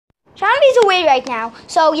Trinity is away right now.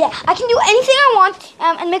 So yeah, I can do anything I want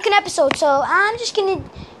and make an episode. So I'm just gonna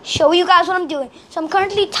show you guys what I'm doing. So I'm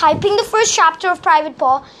currently typing the first chapter of Private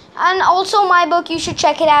Paw, and also my book. You should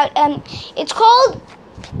check it out. It's called.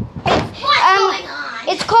 What's going on?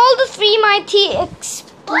 It's called The Three Mighty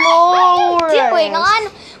Explorers. What are you doing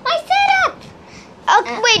on my setup?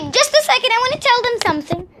 Wait, just a second. I want to tell them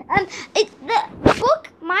something.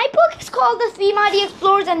 My book is called The Three Mighty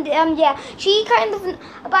Explorers, and yeah, she kind of.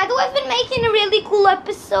 By the way, I've been making a really cool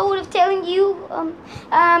episode of telling you.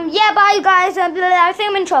 Yeah, bye, you guys. I think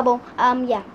I'm in trouble. Yeah.